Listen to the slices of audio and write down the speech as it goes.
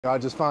I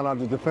just found out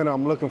the defendant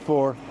I'm looking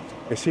for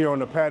is here on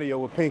the patio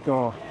with pink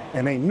on,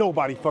 and ain't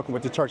nobody fucking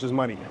with the church's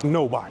money.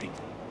 Nobody.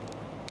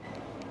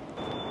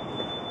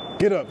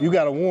 Get up, you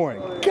got a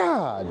warrant.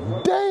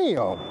 God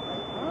damn!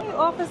 Hey,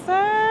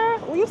 officer,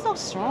 well, you so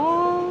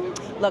strong.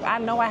 Look, I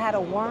know I had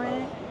a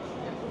warrant.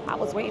 I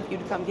was waiting for you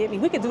to come get me.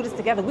 We could do this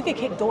together. We could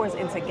kick doors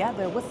in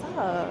together. What's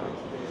up?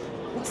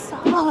 What's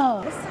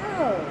up? What's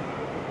up?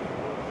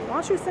 Why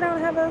don't you sit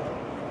down and have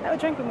a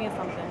drink with me or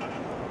something?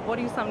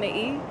 Order you something to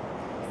eat?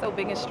 So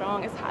big and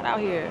strong. It's hot out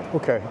here.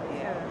 Okay.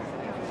 Yeah.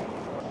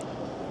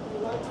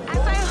 I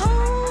say,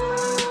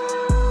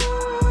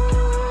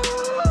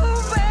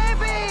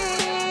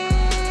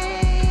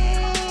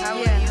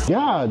 ooh, baby.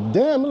 God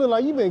damn, it look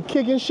like you been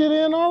kicking shit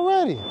in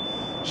already.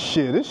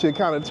 Shit, this shit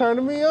kind of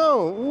turning me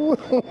on.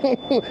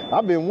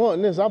 I've been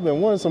wanting this. I've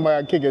been wanting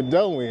somebody to kick a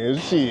dough in.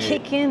 Shit.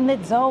 Kicking the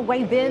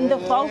doorway, bend the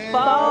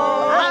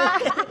fofo.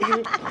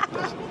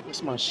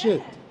 That's my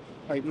shit.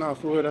 Like, nah,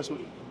 for real, that's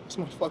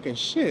my fucking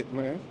shit,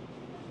 man.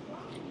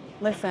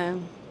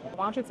 Listen,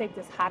 why don't you take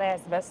this hot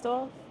ass vest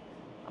off?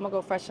 I'm gonna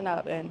go freshen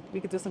up and we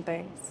could do some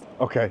things.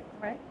 Okay.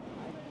 All right?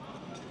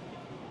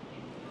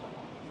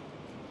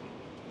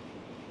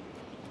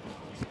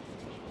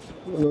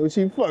 I don't know what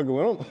she fucking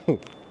with.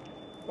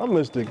 I'm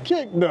Mr.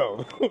 Kick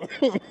though.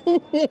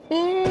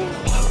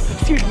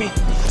 Excuse me.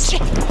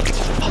 Shit.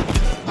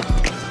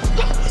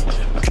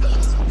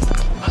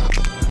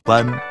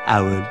 1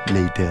 hour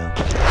later.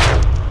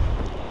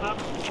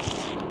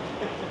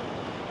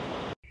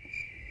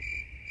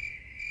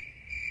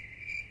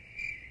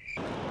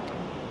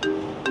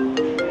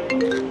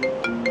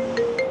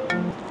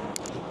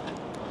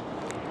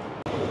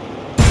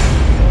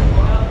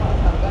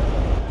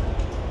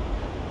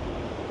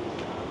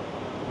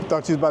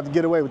 Thought you was about to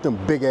get away with them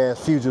big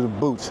ass fugitive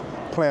boots,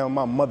 playing with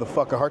my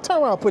motherfucking heart.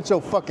 Turn around and put your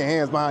fucking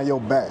hands behind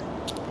your back.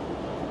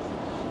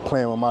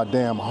 Playing with my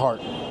damn heart.